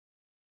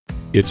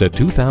It's a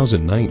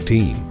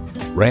 2019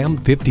 Ram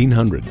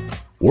 1500.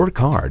 Work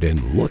hard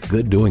and look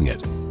good doing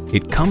it.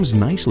 It comes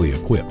nicely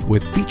equipped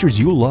with features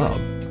you love.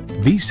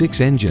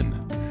 V6 engine,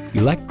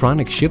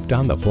 electronic shift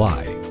on the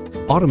fly,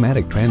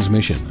 automatic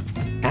transmission,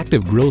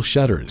 active grille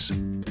shutters,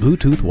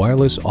 Bluetooth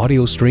wireless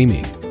audio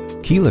streaming,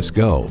 keyless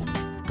go,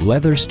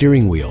 leather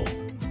steering wheel,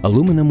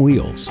 aluminum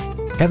wheels,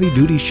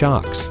 heavy-duty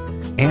shocks,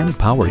 and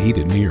power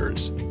heated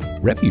mirrors.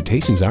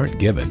 Reputations aren't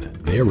given,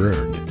 they're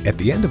earned. At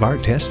the end of our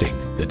testing,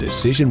 the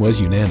decision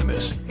was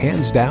unanimous.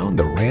 Hands down,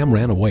 the Ram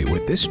ran away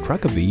with this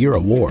Truck of the Year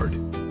award.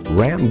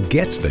 Ram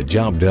gets the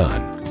job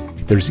done.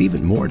 There's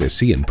even more to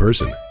see in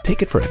person.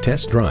 Take it for a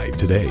test drive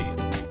today.